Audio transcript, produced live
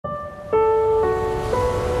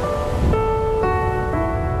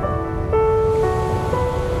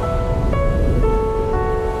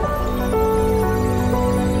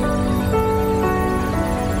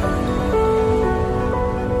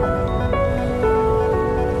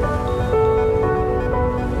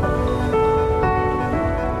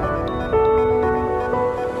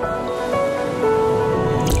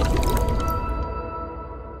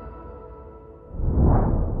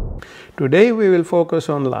Today we will focus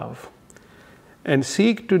on love and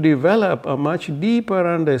seek to develop a much deeper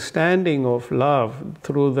understanding of love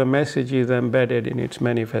through the messages embedded in its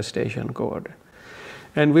manifestation code.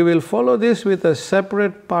 And we will follow this with a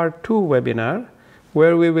separate part 2 webinar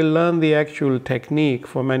where we will learn the actual technique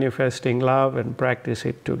for manifesting love and practice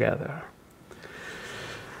it together.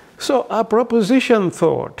 So our proposition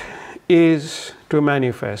thought is to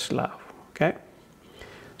manifest love, okay?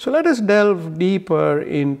 So let us delve deeper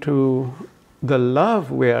into the love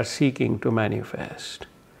we are seeking to manifest.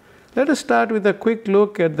 Let us start with a quick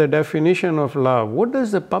look at the definition of love. What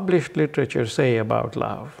does the published literature say about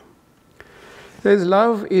love? It says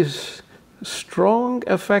love is strong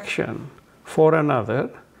affection for another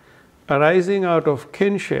arising out of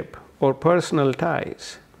kinship or personal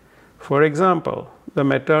ties. For example, the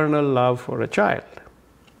maternal love for a child.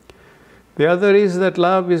 The other is that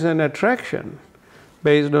love is an attraction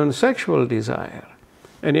based on sexual desire,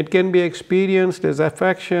 and it can be experienced as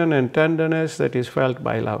affection and tenderness that is felt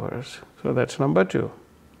by lovers. So that's number 2.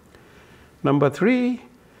 Number 3,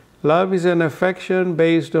 love is an affection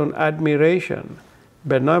based on admiration,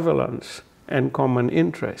 benevolence, and common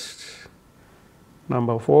interests.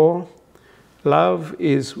 Number 4, love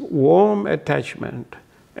is warm attachment,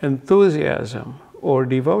 enthusiasm, or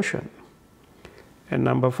devotion. And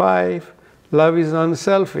number 5, love is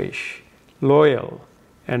unselfish, loyal,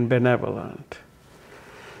 and benevolent.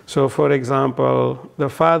 So, for example, the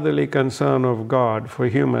fatherly concern of God for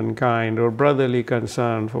humankind or brotherly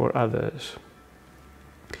concern for others.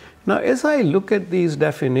 Now, as I look at these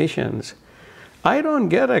definitions, I don't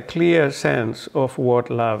get a clear sense of what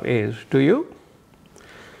love is. Do you?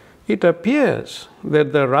 It appears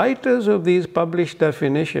that the writers of these published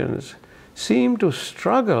definitions seem to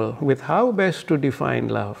struggle with how best to define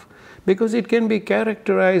love, because it can be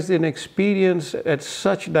characterized in experience at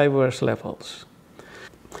such diverse levels.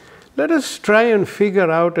 Let us try and figure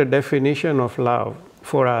out a definition of love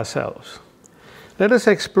for ourselves. Let us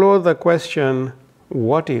explore the question,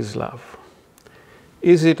 what is love?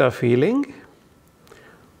 Is it a feeling?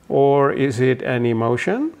 Or is it an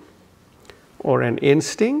emotion? Or an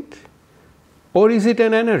instinct? Or is it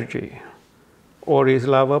an energy? Or is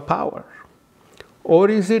love a power? Or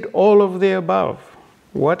is it all of the above?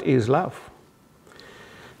 What is love?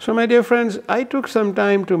 So my dear friends, I took some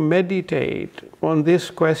time to meditate on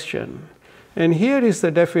this question. And here is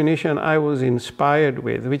the definition I was inspired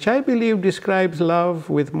with, which I believe describes love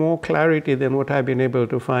with more clarity than what I've been able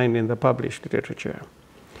to find in the published literature.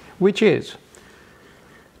 Which is,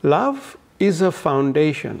 love is a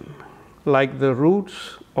foundation like the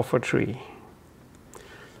roots of a tree.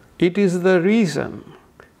 It is the reason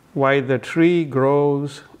why the tree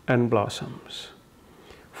grows and blossoms.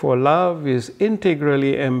 For love is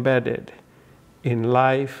integrally embedded in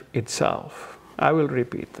life itself. I will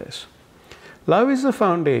repeat this. Love is the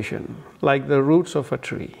foundation, like the roots of a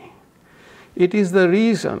tree. It is the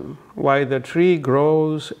reason why the tree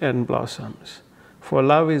grows and blossoms. For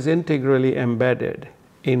love is integrally embedded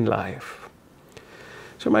in life.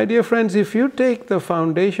 So my dear friends, if you take the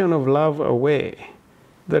foundation of love away,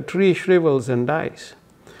 the tree shrivels and dies.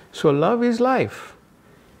 So love is life.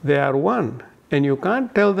 They are one, and you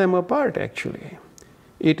can't tell them apart actually.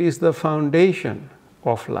 It is the foundation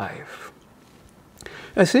of life.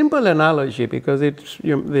 A simple analogy, because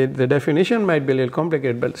the definition might be a little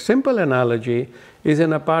complicated, but simple analogy is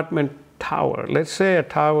an apartment tower. Let's say a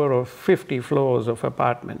tower of 50 floors of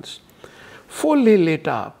apartments, fully lit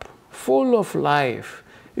up, full of life.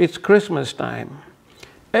 It's Christmas time.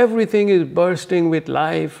 Everything is bursting with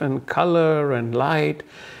life and color and light.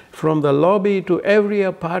 From the lobby to every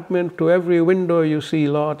apartment, to every window, you see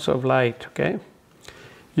lots of light, okay?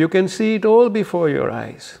 You can see it all before your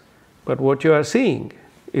eyes, but what you are seeing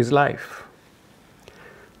is life.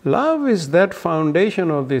 Love is that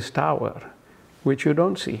foundation of this tower, which you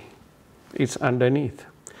don't see. It's underneath.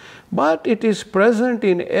 But it is present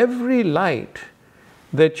in every light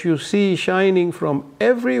that you see shining from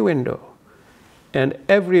every window and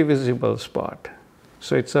every visible spot.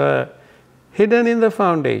 So it's hidden in the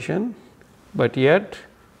foundation, but yet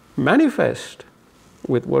manifest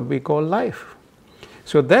with what we call life.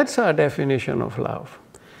 So that's our definition of love,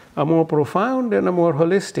 a more profound and a more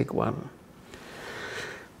holistic one.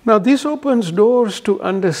 Now this opens doors to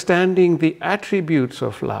understanding the attributes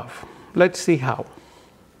of love. Let's see how.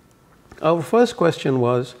 Our first question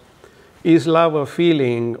was, is love a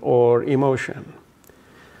feeling or emotion?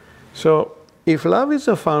 So if love is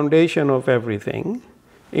a foundation of everything,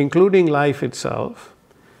 including life itself,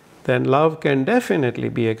 then love can definitely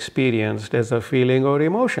be experienced as a feeling or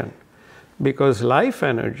emotion, because life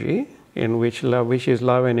energy in which is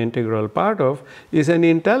love an integral part of, is an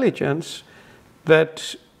intelligence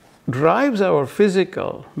that drives our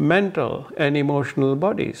physical, mental, and emotional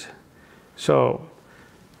bodies. So,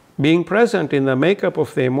 being present in the makeup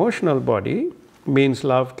of the emotional body means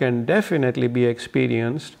love can definitely be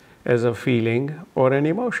experienced as a feeling or an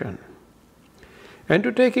emotion. And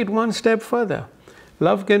to take it one step further,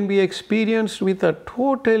 love can be experienced with a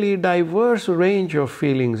totally diverse range of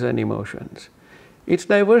feelings and emotions. Its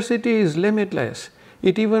diversity is limitless.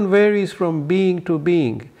 It even varies from being to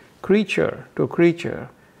being, creature to creature.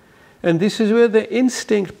 And this is where the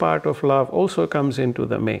instinct part of love also comes into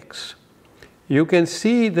the mix. You can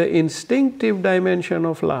see the instinctive dimension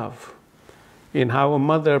of love in how a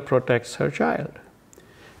mother protects her child.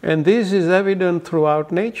 And this is evident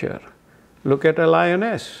throughout nature. Look at a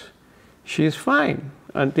lioness. She's fine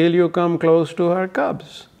until you come close to her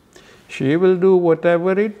cubs. She will do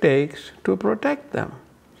whatever it takes to protect them.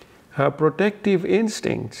 Her protective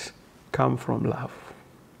instincts come from love.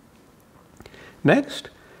 Next,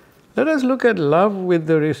 let us look at love with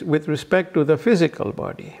respect to the physical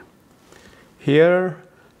body. Here,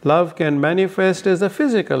 love can manifest as a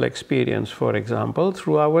physical experience, for example,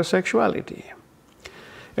 through our sexuality.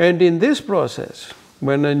 And in this process,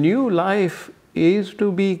 when a new life is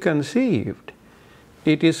to be conceived,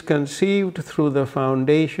 it is conceived through the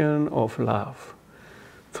foundation of love,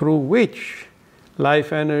 through which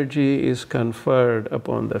life energy is conferred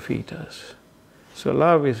upon the fetus. So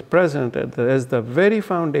love is present as the very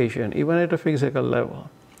foundation, even at a physical level.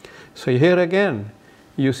 So here again,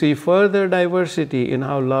 you see further diversity in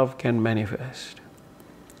how love can manifest.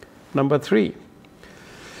 Number 3.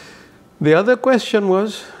 The other question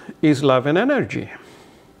was, is love an energy?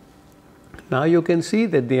 Now you can see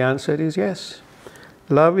that the answer is yes.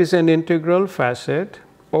 Love is an integral facet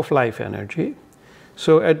of life energy.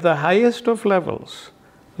 So at the highest of levels,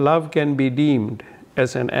 love can be deemed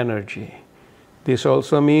as an energy. This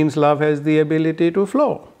also means love has the ability to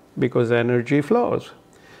flow, because energy flows.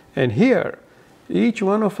 And here, each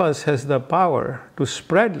one of us has the power to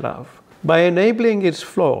spread love by enabling its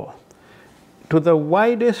flow to the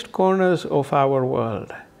widest corners of our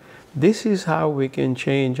world. This is how we can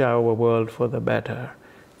change our world for the better,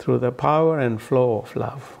 through the power and flow of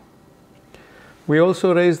love. We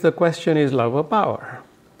also raise the question, is love a power?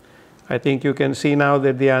 I think you can see now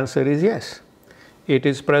that the answer is yes. It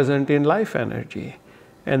is present in life energy,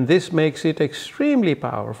 and this makes it extremely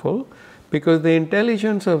powerful because the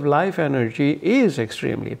intelligence of life energy is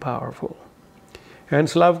extremely powerful.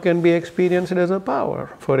 Hence, love can be experienced as a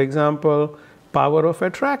power. For example, power of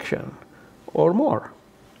attraction or more.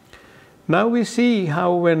 Now we see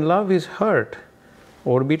how when love is hurt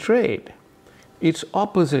or betrayed, its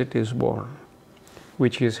opposite is born,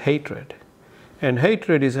 which is hatred. And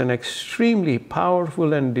hatred is an extremely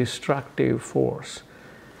powerful and destructive force.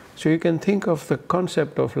 So you can think of the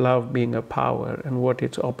concept of love being a power and what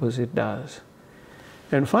its opposite does.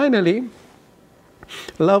 And finally,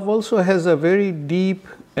 love also has a very deep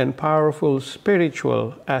and powerful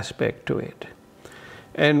spiritual aspect to it.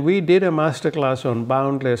 And we did a masterclass on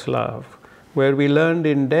boundless love, where we learned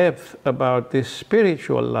in depth about this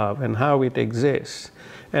spiritual love and how it exists,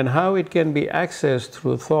 and how it can be accessed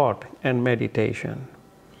through thought and meditation.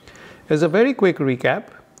 As a very quick recap,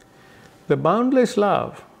 the boundless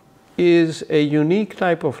love is a unique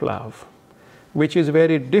type of love, which is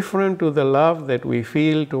very different to the love that we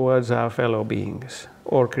feel towards our fellow beings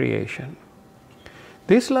or creation.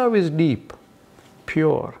 This love is deep,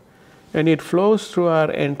 pure, and it flows through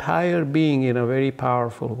our entire being in a very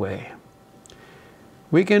powerful way.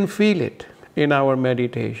 We can feel it in our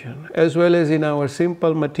meditation, as well as in our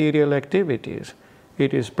simple material activities.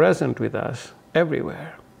 It is present with us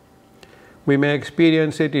everywhere. We may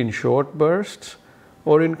experience it in short bursts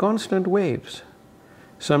or in constant waves.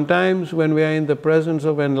 Sometimes when we are in the presence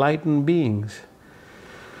of enlightened beings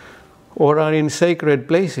or are in sacred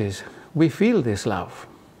places, we feel this love.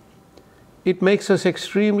 It makes us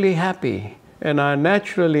extremely happy, and our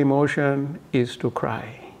natural emotion is to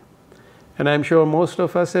cry. And I'm sure most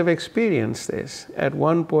of us have experienced this at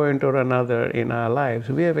one point or another in our lives.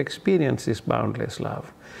 We have experienced this boundless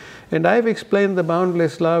love. And I've explained the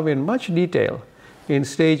boundless love in much detail in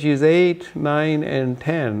stages 8, 9, and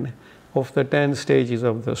 10 of the 10 stages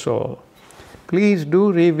of the soul. Please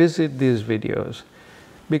do revisit these videos,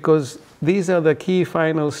 because these are the key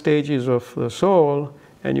final stages of the soul,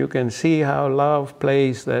 and you can see how love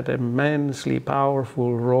plays that immensely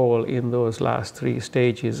powerful role in those last 3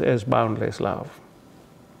 stages as boundless love.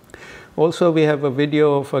 Also, we have a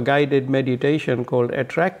video of a guided meditation called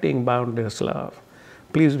Attracting Boundless Love.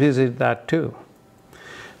 Please visit that too.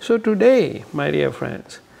 So today, my dear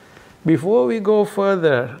friends, Before we go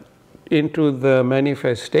further into the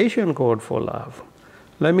manifestation code for love,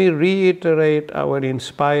 let me reiterate our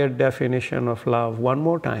inspired definition of love one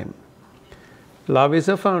more time. Love is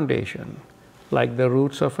a foundation, like the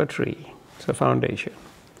roots of a tree. It's a foundation.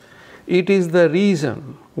 It is the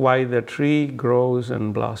reason why the tree grows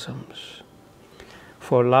and blossoms.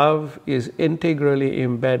 For love is integrally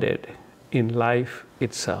embedded in life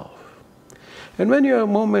itself. And when you have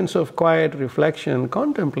moments of quiet reflection,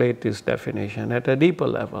 contemplate this definition at a deeper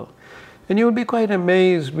level, and you'll be quite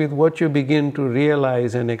amazed with what you begin to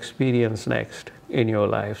realize and experience next in your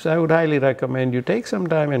life. So I would highly recommend you take some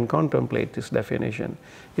time and contemplate this definition.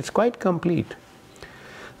 It's quite complete.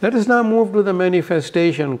 Let us now move to the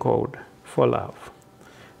manifestation code for love,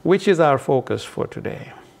 which is our focus for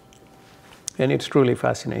today. And it's truly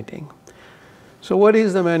fascinating. So what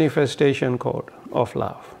is the manifestation code of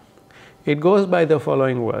love? It goes by the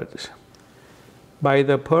following words: by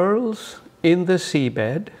the pearls in the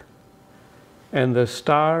seabed and the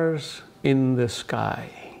stars in the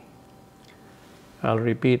sky. I'll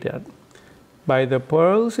repeat that. By the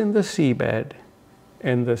pearls in the seabed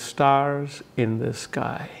and the stars in the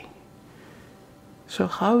sky. So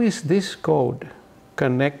how is this code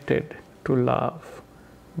connected to love?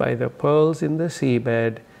 By the pearls in the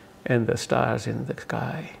seabed and the stars in the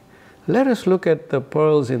sky. Let us look at the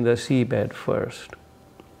pearls in the seabed first.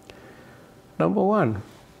 Number one,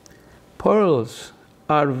 pearls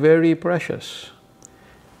are very precious.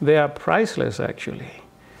 They are priceless, actually,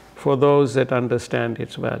 for those that understand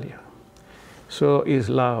its value. So is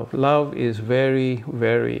love. Love is very,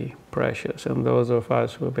 very precious, and those of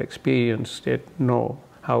us who have experienced it know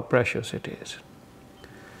how precious it is.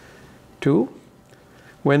 Two,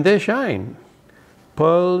 when they shine,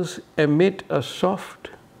 pearls emit a soft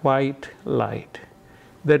white light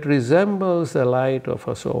that resembles the light of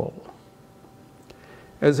a soul.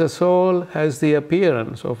 As a soul has the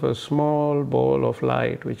appearance of a small ball of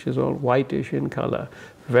light, which is all whitish in color,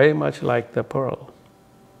 very much like the pearl.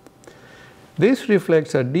 This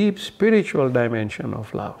reflects a deep spiritual dimension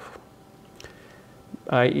of love,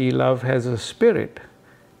 i.e., love has a spirit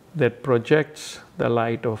that projects the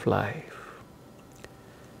light of life.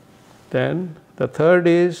 Then the third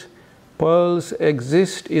is, pearls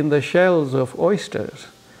exist in the shells of oysters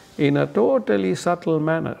in a totally subtle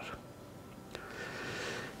manner.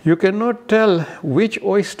 You cannot tell which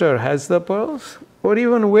oyster has the pearls, or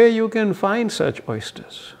even where you can find such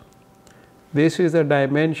oysters. This is a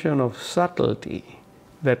dimension of subtlety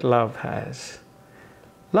that love has.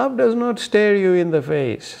 Love does not stare you in the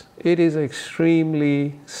face. It is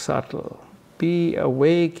extremely subtle. Be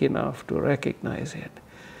awake enough to recognize it.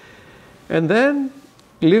 And then,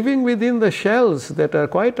 living within the shells that are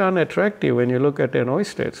quite unattractive when you look at an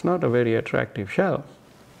oyster, it's not a very attractive shell.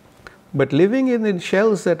 But living in the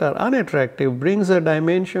shells that are unattractive brings a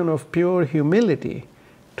dimension of pure humility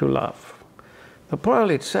to love. The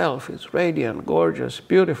pearl itself is radiant, gorgeous,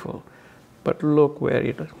 beautiful, but look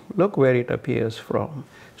where it appears from.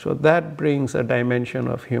 So that brings a dimension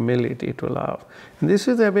of humility to love. And this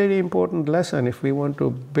is a very important lesson if we want to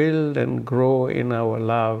build and grow in our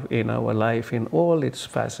love, in our life, in all its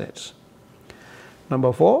facets.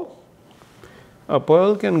 Number four, a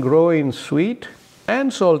pearl can grow in sweet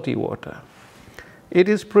and salty water. It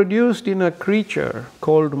is produced in a creature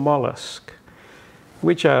called mollusk,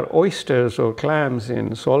 which are oysters or clams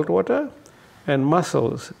in salt water and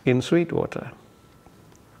mussels in sweet water.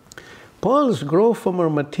 Pearls grow from a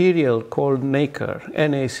material called nacre,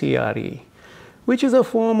 N-A-C-R-E, which is a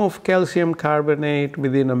form of calcium carbonate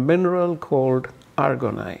within a mineral called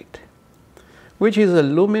argonite, which is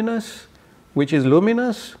luminous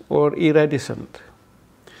or iridescent.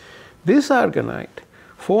 This argonite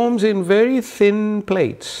forms in very thin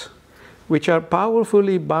plates, which are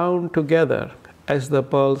powerfully bound together as the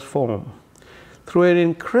pearls form, through an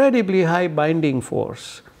incredibly high binding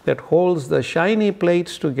force that holds the shiny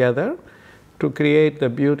plates together to create the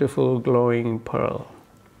beautiful glowing pearl.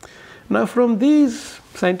 Now, from these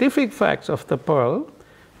scientific facts of the pearl,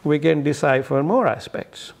 we can decipher more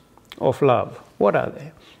aspects of love. What are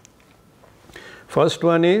they? First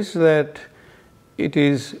one is that it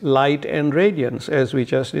is light and radiance, as we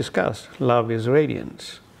just discussed. Love is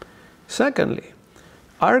radiance. Secondly,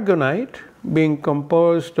 argonite, being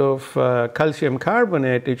composed of calcium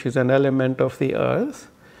carbonate, which is an element of the earth.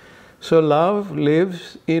 So love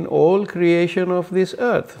lives in all creation of this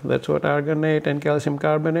earth. That's what argonite and calcium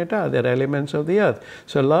carbonate are. They're elements of the earth.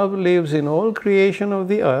 So love lives in all creation of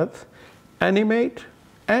the earth, animate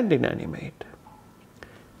and inanimate.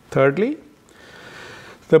 Thirdly,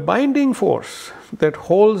 the binding force that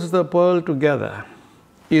holds the pearl together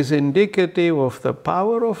is indicative of the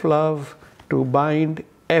power of love to bind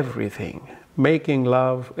everything, making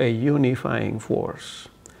love a unifying force.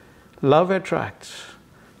 Love attracts,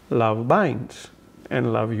 love binds,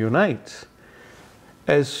 and love unites,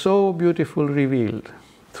 as so beautifully revealed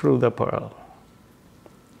through the pearl.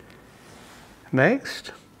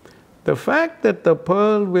 Next, the fact that the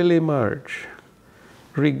pearl will emerge,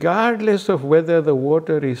 regardless of whether the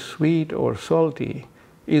water is sweet or salty,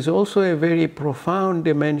 is also a very profound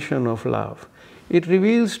dimension of love. It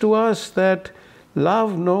reveals to us that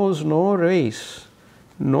love knows no race,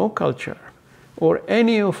 no culture, or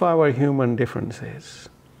any of our human differences.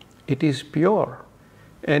 It is pure,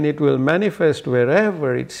 and it will manifest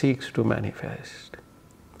wherever it seeks to manifest.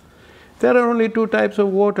 There are only two types of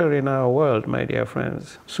water in our world, my dear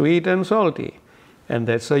friends, sweet and salty, and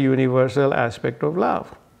that's a universal aspect of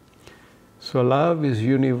love. So love is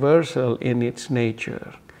universal in its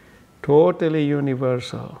nature, totally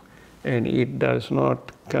universal, and it does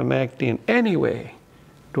not connect in any way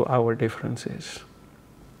to our differences.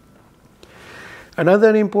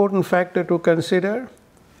 Another important factor to consider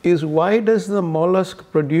is, why does the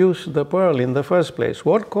mollusk produce the pearl in the first place?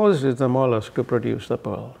 What causes the mollusk to produce the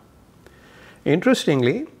pearl?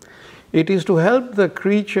 Interestingly, it is to help the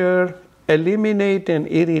creature eliminate an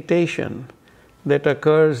irritation that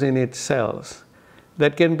occurs in its cells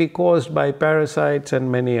that can be caused by parasites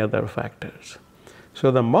and many other factors. So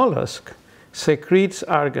the mollusk secretes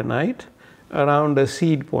argonite around a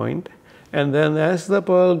seed point, and then as the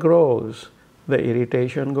pearl grows, the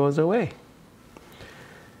irritation goes away.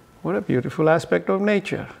 What a beautiful aspect of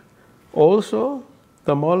nature. Also,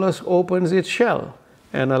 the mollusk opens its shell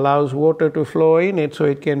and allows water to flow in it so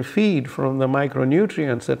it can feed from the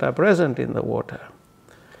micronutrients that are present in the water.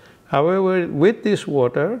 However, with this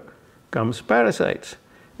water comes parasites,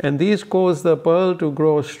 and these cause the pearl to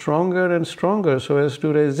grow stronger and stronger so as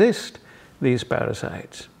to resist these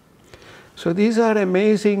parasites. So these are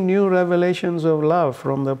amazing new revelations of love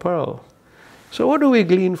from the pearl. So what do we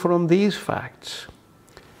glean from these facts?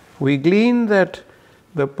 We glean that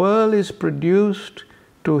the pearl is produced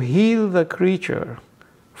to heal the creature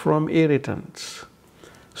from irritants.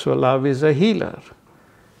 So love is a healer.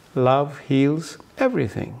 Love heals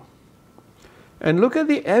everything. And look at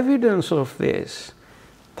the evidence of this,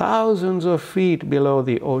 thousands of feet below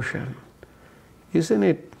the ocean. Isn't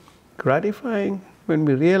it gratifying when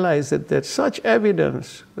we realize that such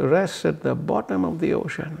evidence rests at the bottom of the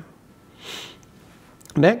ocean?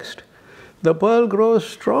 Next, the pearl grows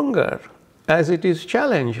stronger as it is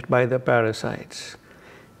challenged by the parasites.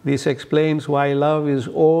 This explains why love is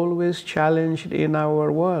always challenged in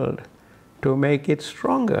our world, to make it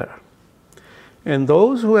stronger. And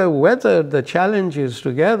those who have weathered the challenges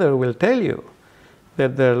together will tell you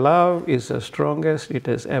that their love is the strongest it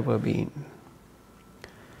has ever been.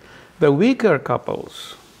 The weaker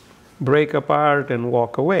couples break apart and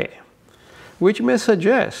walk away, which may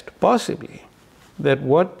suggest, possibly, that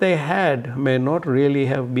what they had may not really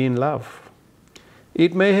have been love.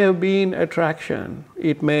 It may have been attraction,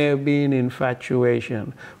 it may have been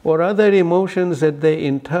infatuation, or other emotions that they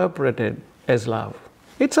interpreted as love.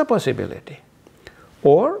 It's a possibility.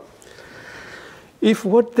 Or, if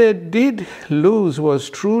what they did lose was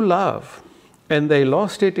true love, and they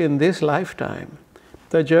lost it in this lifetime,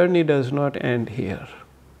 the journey does not end here.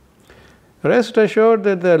 Rest assured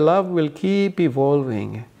that their love will keep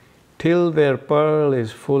evolving till their pearl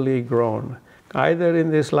is fully grown, either in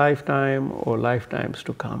this lifetime or lifetimes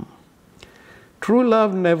to come. True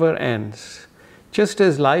love never ends. Just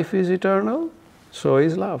as life is eternal, so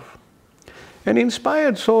is love. An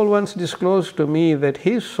inspired soul once disclosed to me that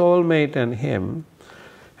his soulmate and him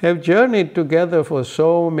have journeyed together for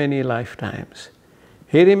so many lifetimes.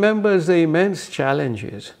 He remembers the immense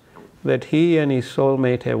challenges that he and his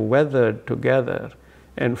soulmate have weathered together,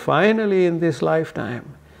 and finally in this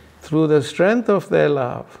lifetime, through the strength of their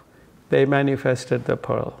love, they manifested the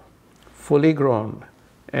pearl, fully grown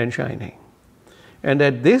and shining. And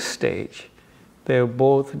at this stage, they have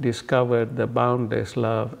both discovered the boundless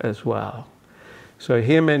love as well. So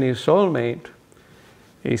him and his soulmate,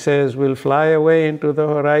 he says, will fly away into the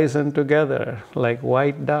horizon together like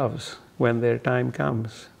white doves when their time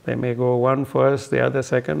comes. They may go one first, the other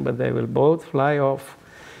second, but they will both fly off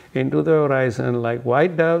into the horizon like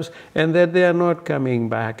white doves, and that they are not coming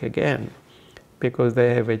back again, because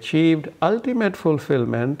they have achieved ultimate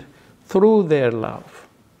fulfillment through their love.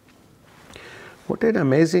 What an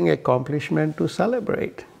amazing accomplishment to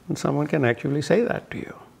celebrate, and someone can actually say that to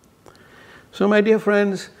you. So my dear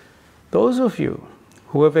friends, those of you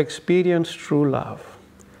who have experienced true love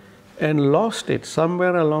and lost it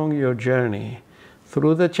somewhere along your journey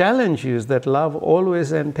through the challenges that love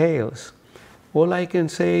always entails, all I can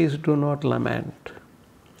say is do not lament.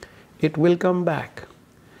 It will come back,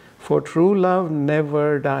 for true love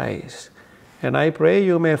never dies. And I pray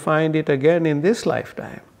you may find it again in this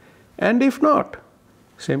lifetime. And if not,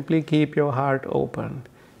 simply keep your heart open.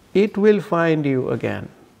 It will find you again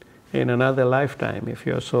in another lifetime if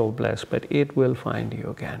you're so blessed, but it will find you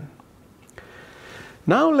again.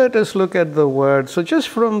 Now let us look at the word. So just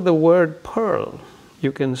from the word pearl,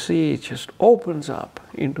 you can see it just opens up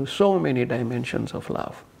into so many dimensions of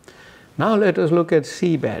love. Now let us look at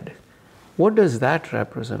seabed. What does that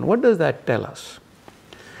represent? What does that tell us?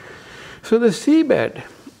 So the seabed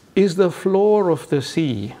is the floor of the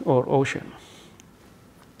sea or ocean.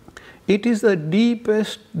 It is the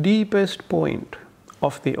deepest point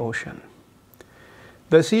of the ocean.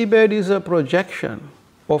 The seabed is a projection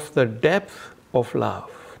of the depth of love.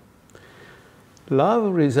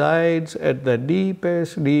 Love resides at the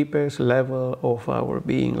deepest level of our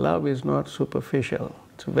being. Love is not superficial.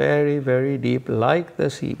 It's very, very deep, like the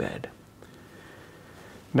seabed.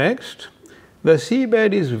 Next, the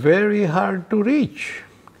seabed is very hard to reach.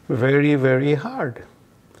 Very, very hard.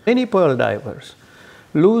 Many pearl divers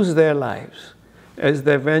lose their lives as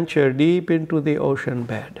they venture deep into the ocean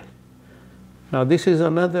bed. Now, this is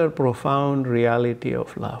another profound reality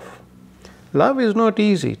of love. Love is not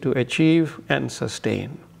easy to achieve and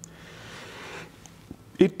sustain.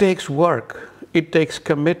 It takes work, it takes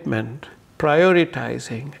commitment,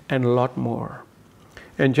 prioritizing, and a lot more.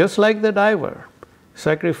 And just like the diver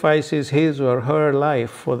sacrifices his or her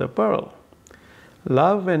life for the pearl,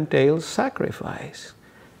 love entails sacrifice.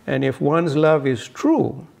 And if one's love is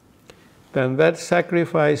true, then that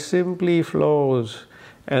sacrifice simply flows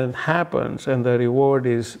and happens, and the reward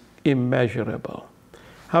is immeasurable.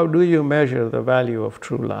 How do you measure the value of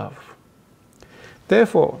true love?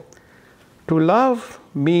 Therefore, to love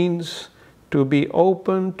means to be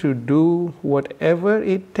open to do whatever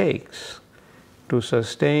it takes to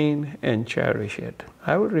sustain and cherish it.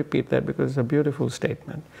 I will repeat that because it's a beautiful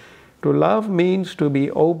statement. To love means to be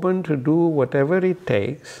open to do whatever it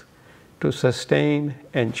takes to sustain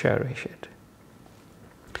and cherish it.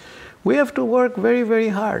 We have to work very, very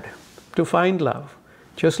hard to find love,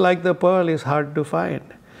 just like the pearl is hard to find.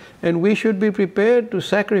 And we should be prepared to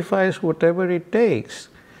sacrifice whatever it takes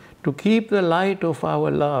to keep the light of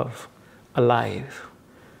our love alive.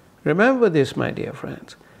 Remember this, my dear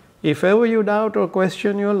friends. If ever you doubt or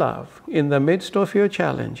question your love in the midst of your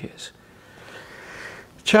challenges,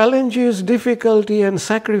 difficulty, and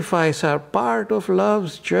sacrifice are part of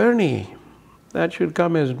love's journey. That should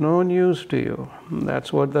come as no news to you.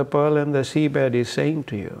 That's what the pearl and the seabed is saying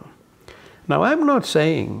to you. Now, I'm not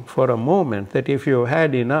saying for a moment that if you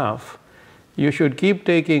had enough, you should keep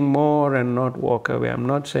taking more and not walk away. I'm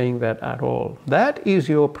not saying that at all. That is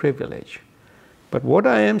your privilege. But what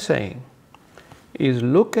I am saying is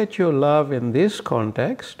look at your love in this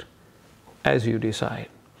context as you decide.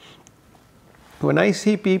 When I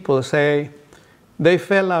see people say they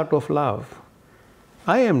fell out of love,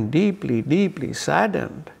 I am deeply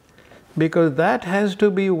saddened, because that has to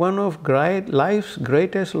be one of life's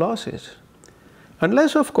greatest losses.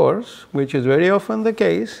 Unless, of course, which is very often the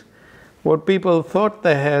case, what people thought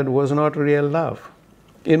they had was not real love.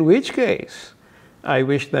 In which case, I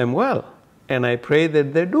wish them well, and I pray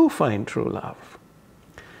that they do find true love.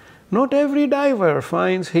 Not every diver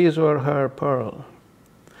finds his or her pearl,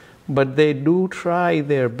 but they do try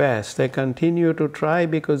their best. They continue to try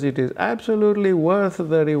because it is absolutely worth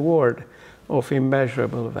the reward of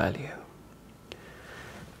immeasurable value.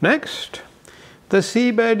 Next, the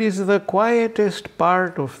seabed is the quietest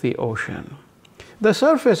part of the ocean. The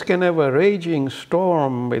surface can have a raging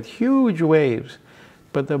storm with huge waves,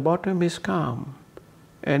 but the bottom is calm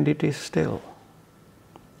and it is still.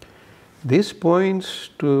 This points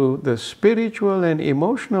to the spiritual and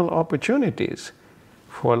emotional opportunities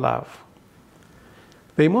for love.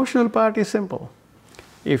 The emotional part is simple.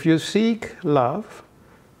 If you seek love,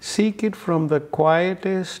 seek it from the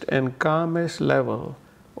quietest and calmest level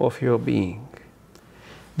of your being.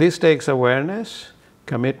 This takes awareness,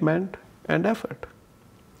 commitment, and effort.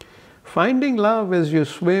 Finding love as you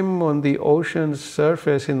swim on the ocean's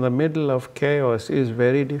surface in the middle of chaos is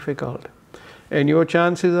very difficult, and your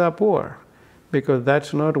chances are poor, because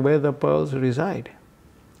that's not where the pearls reside.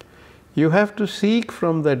 You have to seek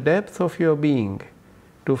from the depth of your being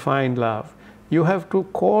to find love. You have to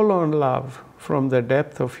call on love from the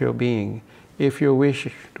depth of your being if you wish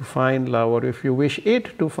to find love, or if you wish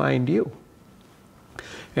it to find you.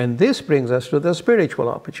 And this brings us to the spiritual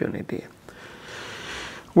opportunity.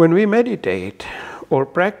 When we meditate or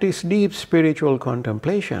practice deep spiritual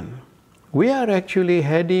contemplation, we are actually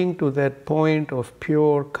heading to that point of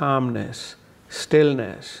pure calmness,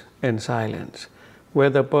 stillness, and silence, where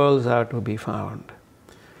the pearls are to be found.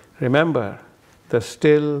 Remember, the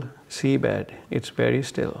still seabed, it's very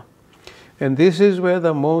still. And this is where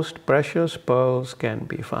the most precious pearls can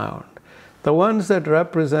be found. The ones that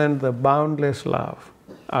represent the boundless love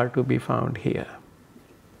are to be found here.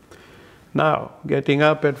 Now, getting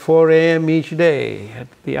up at 4 a.m. each day, at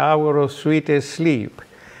the hour of sweetest sleep,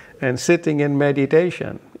 and sitting in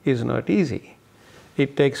meditation is not easy.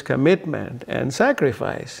 It takes commitment and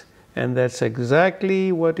sacrifice, and that's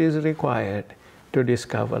exactly what is required to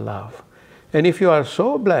discover love. And if you are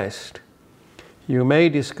so blessed, you may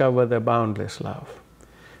discover the boundless love.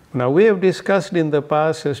 Now, we have discussed in the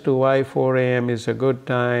past as to why 4 a.m. is a good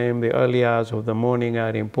time, the early hours of the morning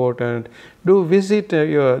are important. Do visit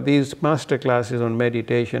these master classes on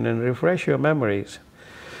meditation and refresh your memories.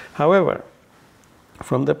 However,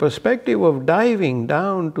 from the perspective of diving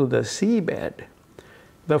down to the seabed,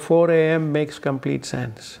 the 4 a.m. makes complete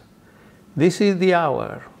sense. This is the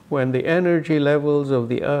hour when the energy levels of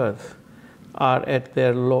the earth are at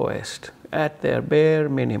their lowest, at their bare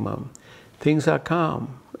minimum. Things are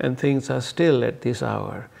calm and things are still at this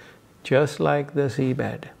hour, just like the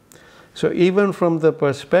seabed. So even from the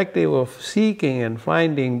perspective of seeking and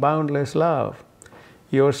finding boundless love,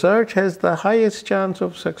 your search has the highest chance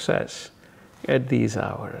of success at these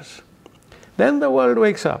hours. Then the world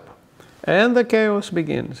wakes up and the chaos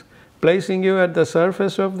begins, placing you at the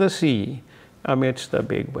surface of the sea amidst the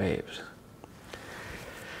big waves.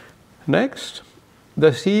 Next,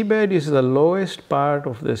 the seabed is the lowest part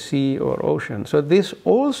of the sea or ocean. So this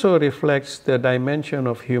also reflects the dimension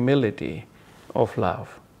of humility of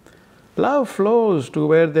love. Love flows to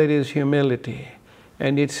where there is humility,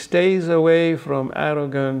 and it stays away from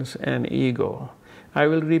arrogance and ego. I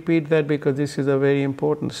will repeat that because this is a very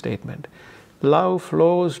important statement. Love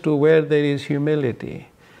flows to where there is humility,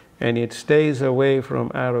 and it stays away from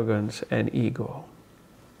arrogance and ego.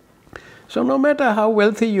 So no matter how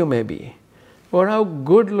wealthy you may be, or how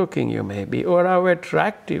good looking you may be, or how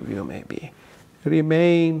attractive you may be,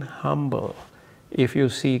 remain humble if you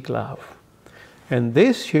seek love. And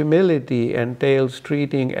this humility entails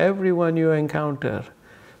treating everyone you encounter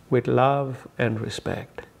with love and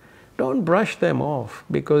respect. Don't brush them off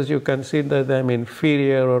because you consider them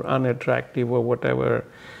inferior or unattractive or whatever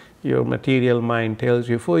your material mind tells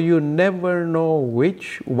you, for you never know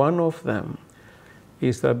which one of them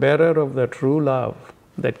is the bearer of the true love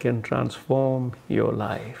that can transform your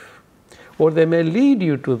life. Or they may lead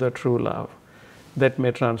you to the true love that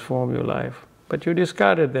may transform your life. But you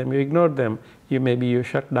discarded them, you ignored them, maybe you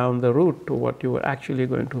shut down the route to what you were actually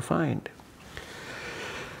going to find.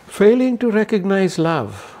 Failing to recognize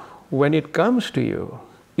love when it comes to you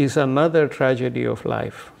is another tragedy of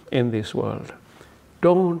life in this world.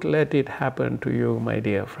 Don't let it happen to you, my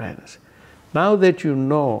dear friends. Now that you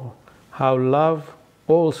know how love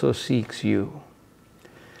also seeks you.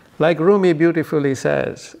 Like Rumi beautifully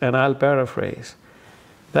says, and I'll paraphrase,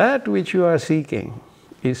 that which you are seeking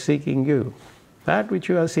is seeking you. That which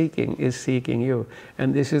you are seeking is seeking you.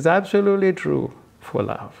 And this is absolutely true for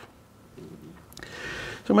love.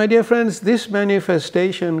 So my dear friends, this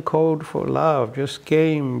manifestation code for love just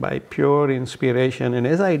came by pure inspiration. And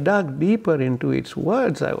as I dug deeper into its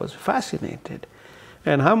words, I was fascinated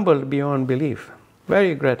and humbled beyond belief.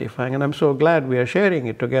 Very gratifying. And I'm so glad we are sharing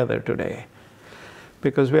it together today,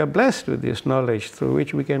 because we are blessed with this knowledge through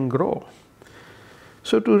which we can grow.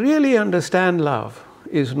 So to really understand love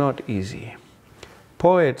is not easy.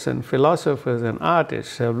 Poets and philosophers and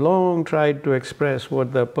artists have long tried to express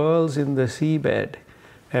what the pearls in the seabed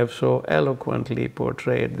have so eloquently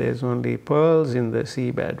portrayed. There's only pearls in the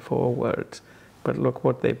seabed, 4 words, but look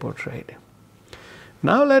what they portrayed.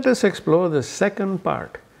 Now let us explore the second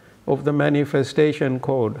part of the manifestation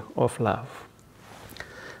code of love.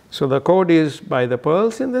 So the code is by the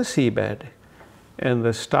pearls in the seabed and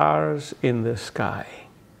the stars in the sky.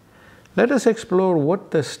 Let us explore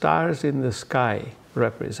what the stars in the sky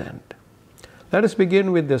represent. Let us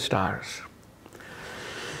begin with the stars.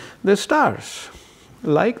 The stars,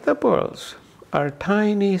 like the pearls, are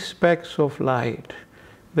tiny specks of light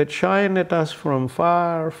that shine at us from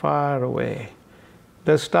far, far away.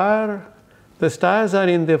 The stars are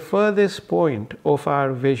in the furthest point of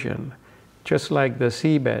our vision, just like the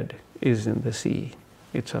seabed is in the sea.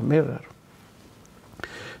 It's a mirror.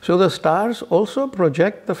 So the stars also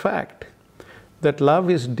project the fact that love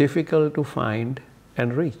is difficult to find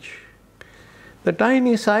and reach. The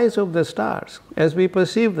tiny size of the stars, as we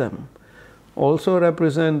perceive them, also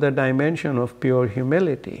represent the dimension of pure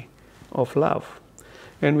humility, of love.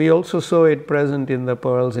 And we also saw it present in the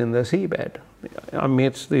pearls in the seabed,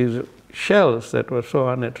 amidst these shells that were so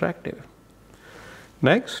unattractive.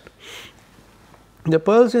 Next, the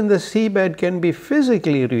pearls in the seabed can be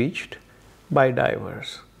physically reached by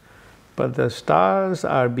divers, but the stars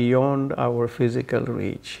are beyond our physical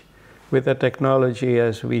reach with the technology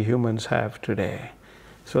as we humans have today.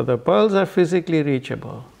 So the pearls are physically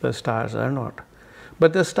reachable, the stars are not.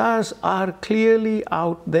 But the stars are clearly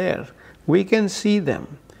out there. We can see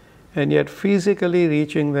them, and yet physically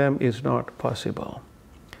reaching them is not possible.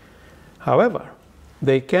 However,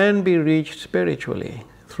 they can be reached spiritually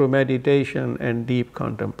through meditation and deep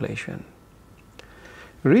contemplation.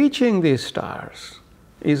 Reaching these stars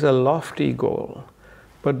is a lofty goal,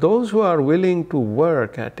 but those who are willing to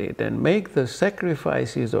work at it and make the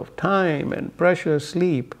sacrifices of time and precious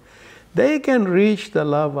sleep, they can reach the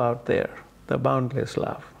love out there, the boundless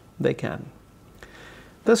love. They can.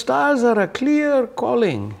 The stars are a clear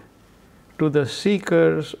calling to the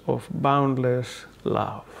seekers of boundless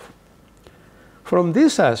love. From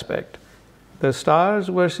this aspect, the stars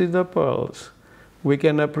versus the pearls, we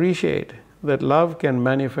can appreciate that love can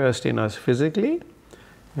manifest in us physically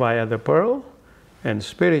via the pearl and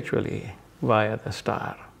spiritually via the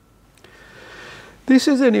star. This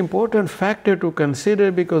is an important factor to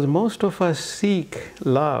consider because most of us seek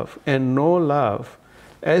love and know love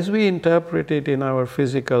as we interpret it in our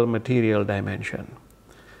physical material dimension.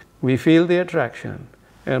 We feel the attraction,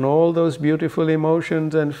 and all those beautiful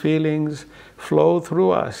emotions and feelings flow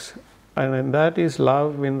through us, and that is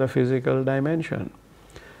love in the physical dimension.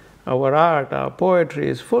 Our art, our poetry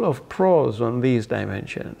is full of prose on these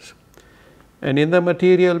dimensions. And in the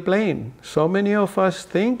material plane, so many of us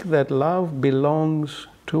think that love belongs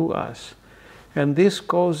to us, and this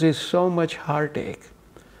causes so much heartache.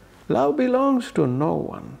 Love belongs to no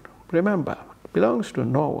one. Remember, it belongs to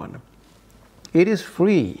no one. It is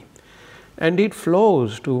free, and it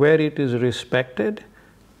flows to where it is respected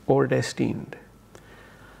or destined.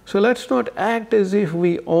 So let's not act as if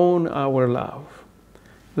we own our love.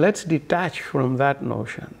 Let's detach from that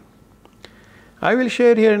notion. I will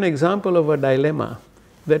share here an example of a dilemma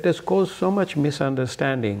that has caused so much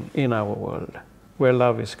misunderstanding in our world where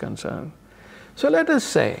love is concerned. So let us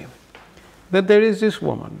say that there is this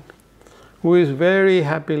woman who is very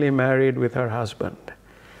happily married with her husband,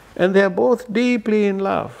 and they are both deeply in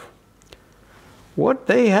love. What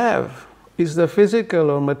they have is the physical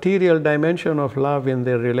or material dimension of love in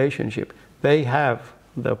their relationship. They have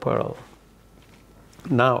the pearl.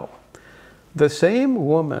 Now, the same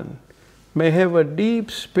woman may have a deep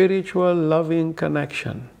spiritual loving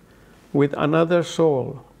connection with another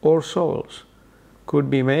soul or souls. Could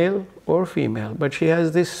be male or female, but she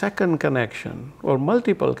has this second connection or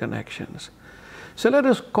multiple connections. So let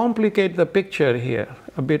us complicate the picture here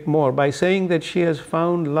a bit more by saying that she has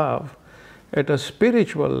found love at a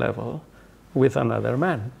spiritual level with another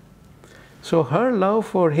man. So her love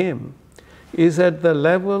for him is at the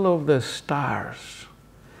level of the stars.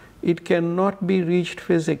 It cannot be reached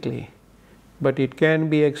physically, but it can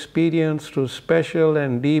be experienced through special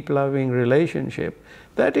and deep loving relationship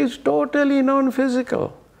that is totally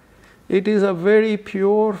non-physical. It is a very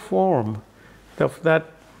pure form of that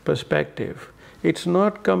perspective. It's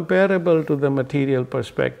not comparable to the material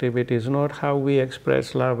perspective. It is not how we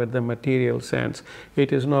express love at the material sense.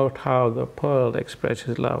 It is not how the pearl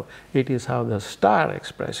expresses love. It is how the star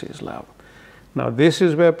expresses love. Now this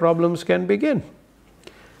is where problems can begin.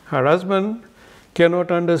 Her husband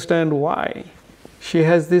cannot understand why she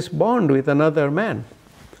has this bond with another man,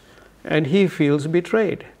 and he feels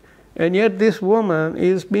betrayed. And yet this woman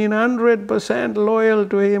is being 100% loyal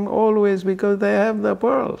to him always because they have the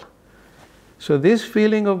pearl. So this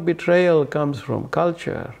feeling of betrayal comes from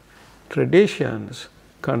culture, traditions,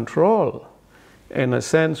 control, and a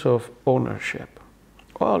sense of ownership,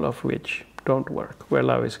 all of which don't work where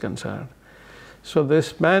love is concerned. So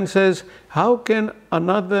this man says, how can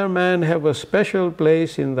another man have a special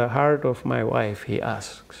place in the heart of my wife, he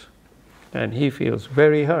asks. And he feels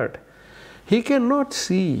very hurt. He cannot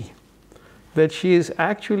see that she is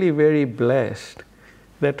actually very blessed,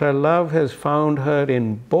 that her love has found her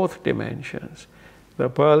in both dimensions, the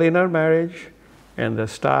pearl in her marriage and the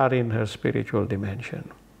star in her spiritual dimension.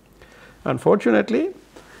 Unfortunately,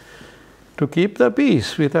 to keep the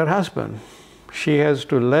peace with her husband, she has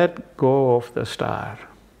to let go of the star.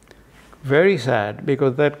 Very sad,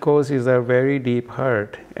 because that causes a very deep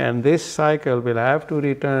hurt, and this cycle will have to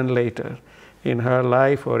return later in her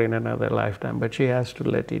life or in another lifetime, but she has to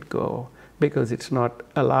let it go because it's not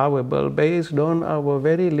allowable based on our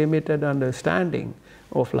very limited understanding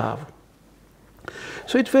of love.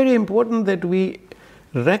 So it's very important that we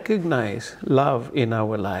recognize love in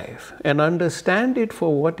our life and understand it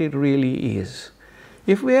for what it really is.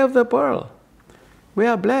 If we have the pearl, we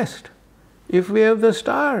are blessed. If we have the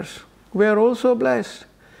stars, we are also blessed.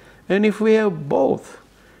 And if we have both,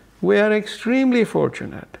 we are extremely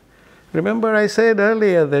fortunate. Remember, I said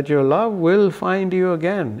earlier that your love will find you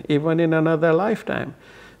again, even in another lifetime.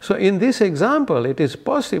 So in this example, it is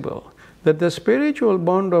possible that the spiritual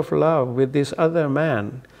bond of love with this other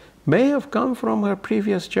man may have come from her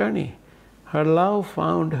previous journey. Her love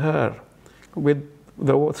found her with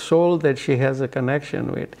the soul that she has a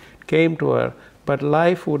connection with, came to her, but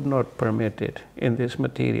life would not permit it in this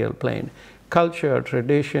material plane. Culture,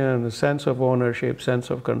 tradition, sense of ownership, sense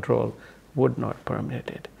of control would not permit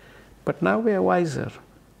it. But now we are wiser.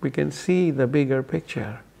 We can see the bigger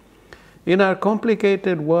picture. In our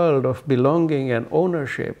complicated world of belonging and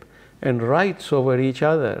ownership and rights over each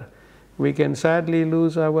other, we can sadly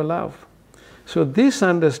lose our love. So this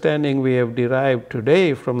understanding we have derived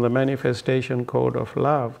today from the manifestation code of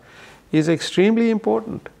love is extremely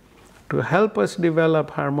important to help us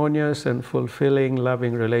develop harmonious and fulfilling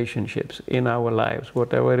loving relationships in our lives,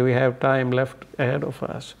 whatever we have time left ahead of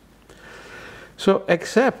us. So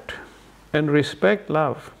accept and respect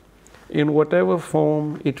love in whatever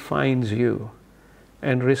form it finds you,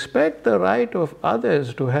 and respect the right of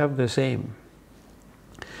others to have the same.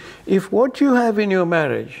 If what you have in your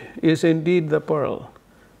marriage is indeed the pearl,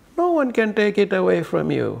 no one can take it away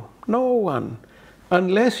from you. No one,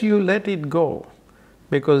 unless you let it go,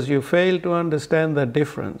 because you fail to understand the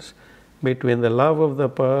difference between the love of the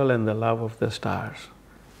pearl and the love of the stars.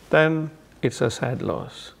 Then it's a sad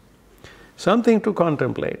loss. Something to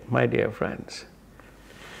contemplate, my dear friends.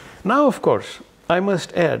 Now, of course, I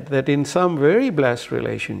must add that in some very blessed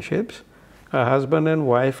relationships, a husband and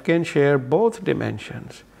wife can share both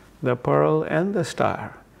dimensions, the pearl and the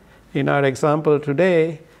star. In our example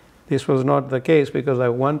today, this was not the case because I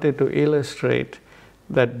wanted to illustrate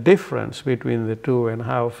that difference between the two and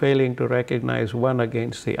how failing to recognize one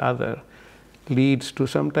against the other leads to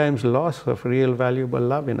sometimes loss of real valuable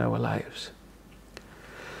love in our lives.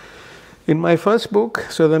 In my first book,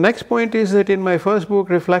 so the next point is that in my first book,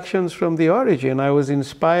 Reflections from the Origin, I was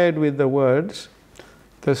inspired with the words,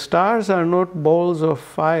 "The stars are not balls of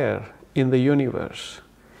fire in the universe.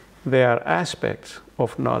 They are aspects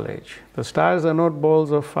of knowledge." The stars are not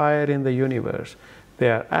balls of fire in the universe.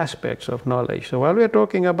 They are aspects of knowledge. So while we are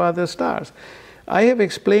talking about the stars, I have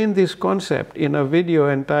explained this concept in a video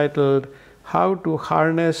entitled, "How to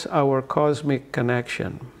Harness Our Cosmic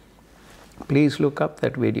Connection." Please look up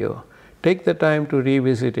that video. Take the time to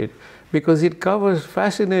revisit it because it covers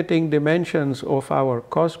fascinating dimensions of our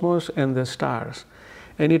cosmos and the stars.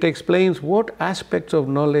 And it explains what aspects of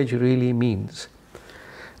knowledge really means.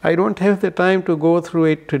 I don't have the time to go through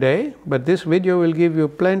it today, but this video will give you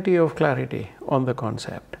plenty of clarity on the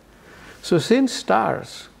concept. So since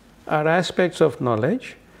stars are aspects of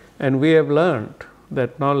knowledge, and we have learned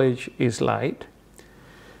that knowledge is light,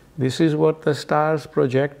 this is what the stars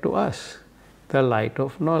project to us, the light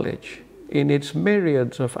of knowledge in its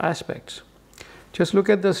myriads of aspects. Just look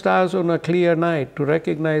at the stars on a clear night to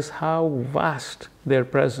recognize how vast their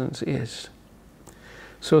presence is.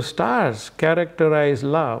 So stars characterize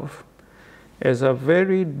love as a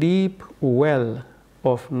very deep well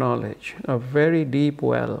of knowledge, a very deep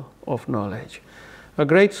well of knowledge. A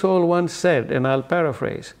great soul once said, and I'll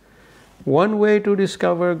paraphrase, "One way to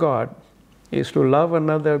discover God is to love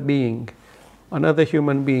another being, another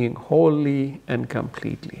human being, wholly and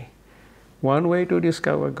completely." One way to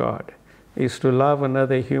discover God is to love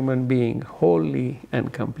another human being wholly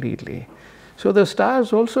and completely. So the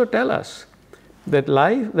stars also tell us that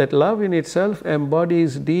love in itself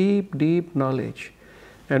embodies deep, deep knowledge.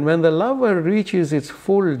 And when the lover reaches its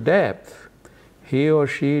full depth, he or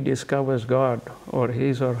she discovers God or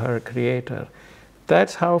his or her creator.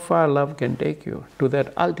 That's how far love can take you, to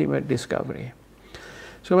that ultimate discovery.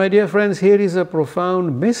 So my dear friends, here is a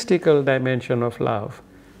profound mystical dimension of love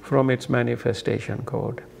from its manifestation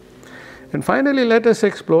code. And finally, let us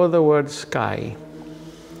explore the word sky,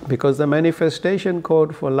 because the manifestation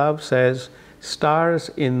code for love says stars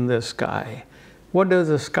in the sky. What does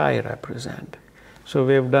the sky represent? So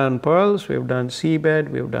we've done pearls, we've done seabed,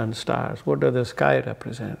 we've done stars. What does the sky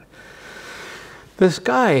represent? The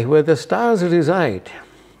sky, where the stars reside,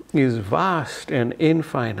 is vast and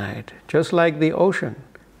infinite, just like the ocean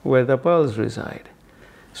where the pearls reside.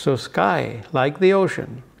 So sky, like the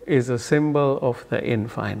ocean, is a symbol of the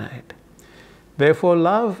infinite. Therefore,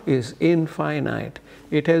 love is infinite.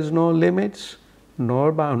 It has no limits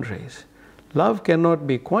nor boundaries. Love cannot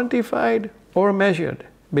be quantified or measured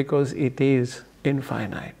because it is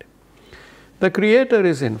infinite. The Creator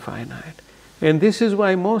is infinite. And this is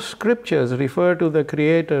why most scriptures refer to the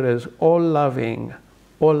Creator as all-loving,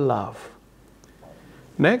 all love.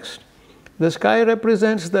 Next, the sky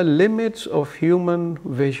represents the limits of human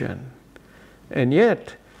vision. And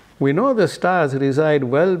yet, we know the stars reside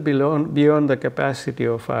well beyond the capacity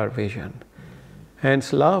of our vision.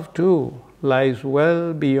 Hence, love too lies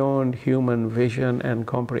well beyond human vision and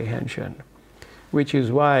comprehension, which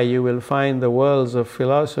is why you will find the worlds of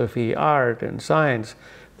philosophy, art, and science,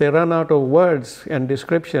 they run out of words and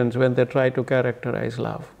descriptions when they try to characterize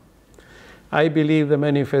love. I believe the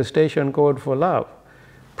manifestation code for love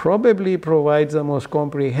probably provides the most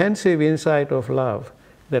comprehensive insight of love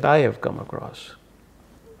that I have come across.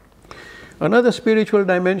 Another spiritual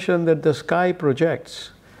dimension that the sky projects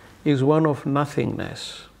is one of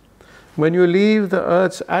nothingness. When you leave the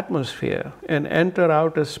Earth's atmosphere and enter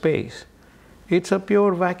outer space, it's a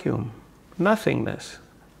pure vacuum, nothingness.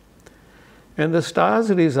 And the stars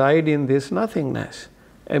reside in this nothingness,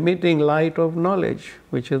 emitting light of knowledge,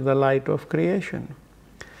 which is the light of creation.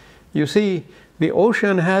 You see, the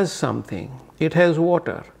ocean has something. It has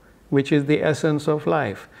water, which is the essence of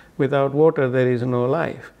life. Without water, there is no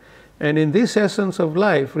life. And in this essence of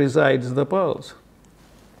life resides the pearls.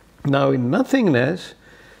 Now, in nothingness,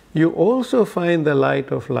 you also find the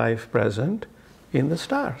light of life present in the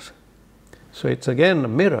stars. So it's again a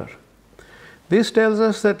mirror. This tells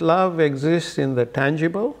us that love exists in the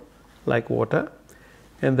tangible, like water,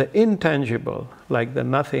 and the intangible, like the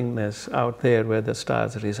nothingness out there where the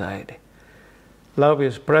stars reside. Love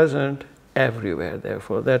is present everywhere,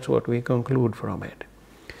 therefore. That's what we conclude from it.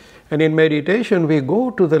 And in meditation, we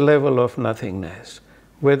go to the level of nothingness,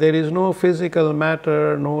 where there is no physical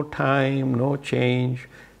matter, no time, no change,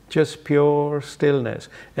 just pure stillness.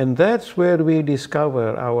 And that's where we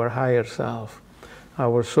discover our higher self,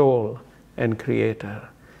 our soul and Creator.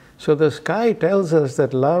 So the sky tells us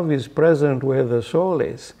that love is present where the soul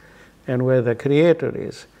is and where the Creator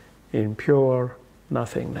is, in pure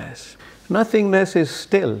nothingness. Nothingness is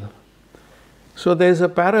still. So there's a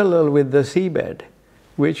parallel with the seabed,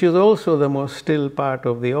 which is also the most still part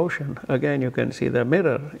of the ocean. Again, you can see the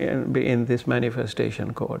mirror in this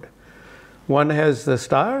manifestation code. One has the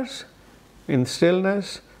stars in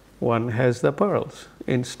stillness, one has the pearls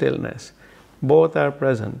in stillness. Both are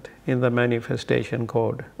present in the manifestation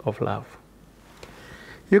code of love.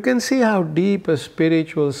 You can see how deep a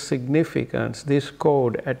spiritual significance this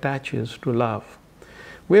code attaches to love.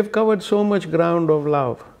 We have covered so much ground of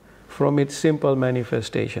love from its simple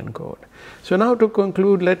manifestation code. So now to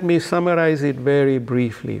conclude, let me summarize it very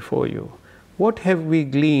briefly for you. What have we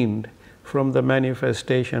gleaned from the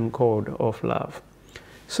manifestation code of love?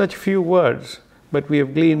 Such few words, but we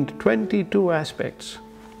have gleaned 22 aspects.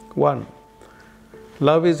 1.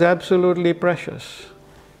 Love is absolutely precious.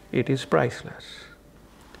 It is priceless.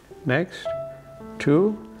 Next.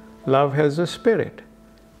 2. Love has a spirit.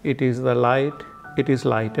 It is the light. It is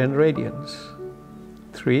light and radiance.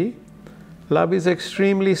 3. Love is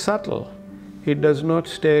extremely subtle. It does not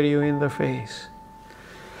stare you in the face.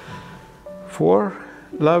 4.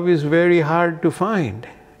 Love is very hard to find.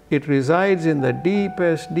 It resides in the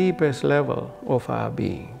deepest level of our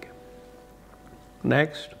being.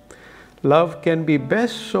 Next, love can be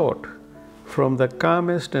best sought from the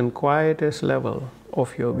calmest and quietest level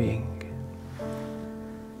of your being.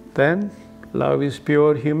 Then, love is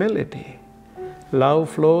pure humility. Love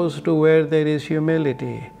flows to where there is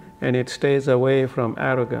humility, and it stays away from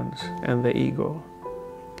arrogance and the ego.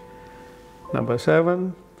 Number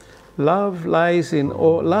 7, love lives in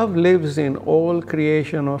all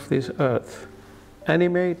creation of this earth,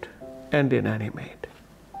 animate and inanimate.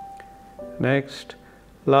 Next,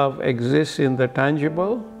 love exists in the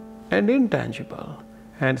tangible and intangible,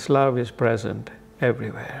 hence love is present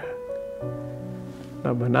everywhere.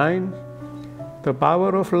 Number 9, the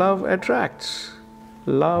power of love attracts.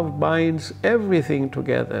 Love binds everything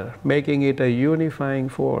together, making it a unifying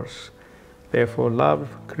force. Therefore, love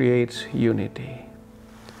creates unity.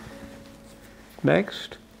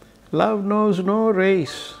 Next, love knows no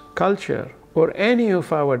race, culture, or any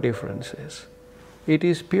of our differences. It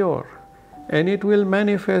is pure, and it will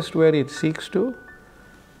manifest where it seeks to,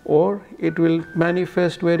 or it will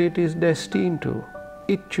manifest where it is destined to.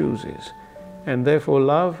 It chooses, and therefore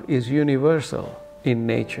love is universal in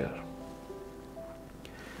nature.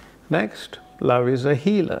 Next, love is a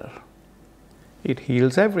healer. It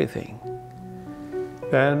heals everything.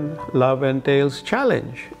 Then love entails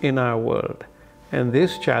challenge in our world, and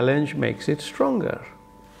this challenge makes it stronger.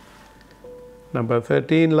 Number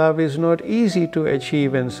 13, love is not easy to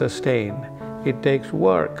achieve and sustain. It takes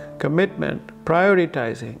work, commitment,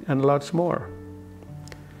 prioritizing, and lots more.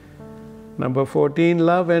 Number 14,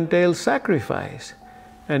 love entails sacrifice.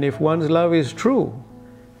 And if one's love is true,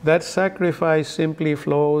 that sacrifice simply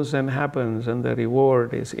flows and happens, and the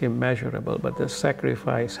reward is immeasurable, but the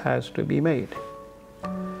sacrifice has to be made.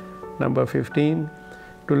 Number 15,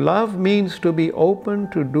 to love means to be open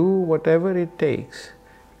to do whatever it takes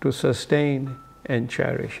to sustain and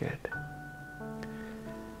cherish it.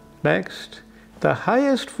 Next, the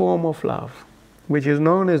highest form of love, which is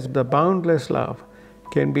known as the boundless love,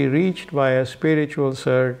 can be reached via spiritual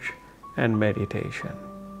search and meditation.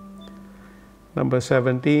 Number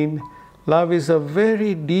 17, love is a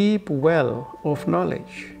very deep well of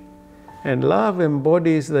knowledge, and love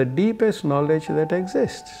embodies the deepest knowledge that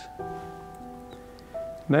exists.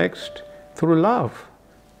 Next, through love,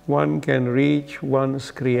 one can reach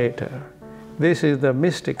one's Creator. This is the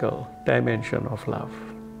mystical dimension of love.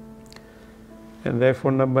 And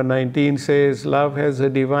therefore, number 19 says, love has a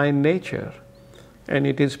divine nature, and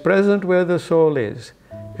it is present where the soul is,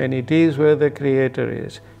 and it is where the Creator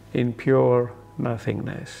is, in pure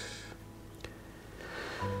nothingness.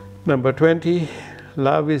 Number 20,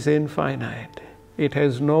 love is infinite. It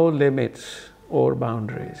has no limits or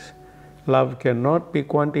boundaries. Love cannot be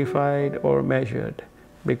quantified or measured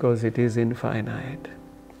because it is infinite.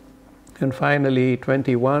 And finally,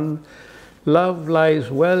 21, love lies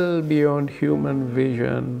well beyond human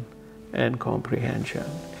vision and comprehension.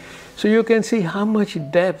 So you can see how much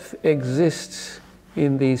depth exists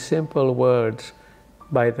in these simple words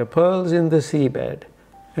by the pearls in the seabed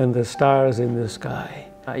and the stars in the sky.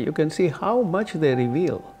 You can see how much they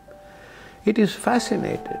reveal. It is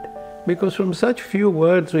fascinating because from such few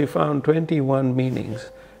words we found 21 meanings,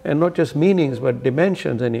 and not just meanings but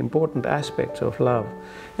dimensions and important aspects of love.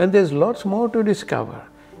 And there's lots more to discover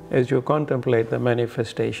as you contemplate the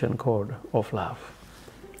manifestation code of love.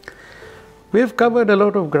 We've covered a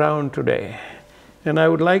lot of ground today, and I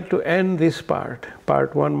would like to end this part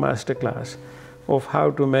 1 masterclass, of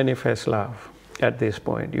how to manifest love at this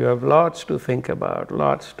point. You have lots to think about,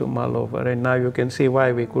 lots to mull over, and now you can see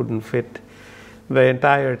why we couldn't fit the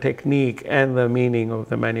entire technique and the meaning of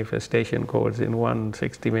the manifestation codes in one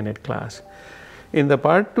 60-minute class. In the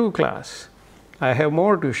part 2 class, I have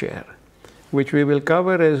more to share, which we will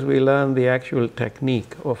cover as we learn the actual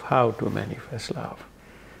technique of how to manifest love.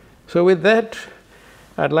 So with that,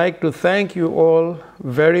 I'd like to thank you all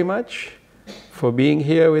very much for being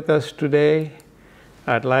here with us today.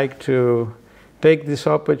 I'd like to take this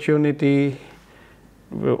opportunity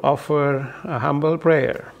to offer a humble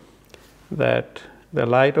prayer that the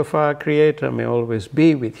light of our Creator may always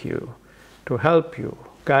be with you, to help you,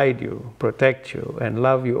 guide you, protect you, and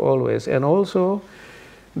love you always. And also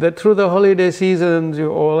that through the holiday seasons you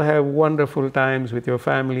all have wonderful times with your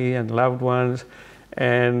family and loved ones.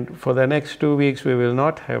 And for the next 2 weeks we will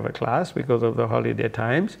not have a class because of the holiday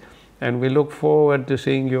times. And we look forward to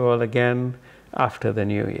seeing you all again after the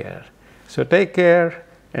new year. So take care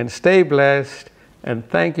and stay blessed, and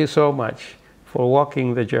thank you so much for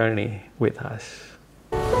walking the journey with us.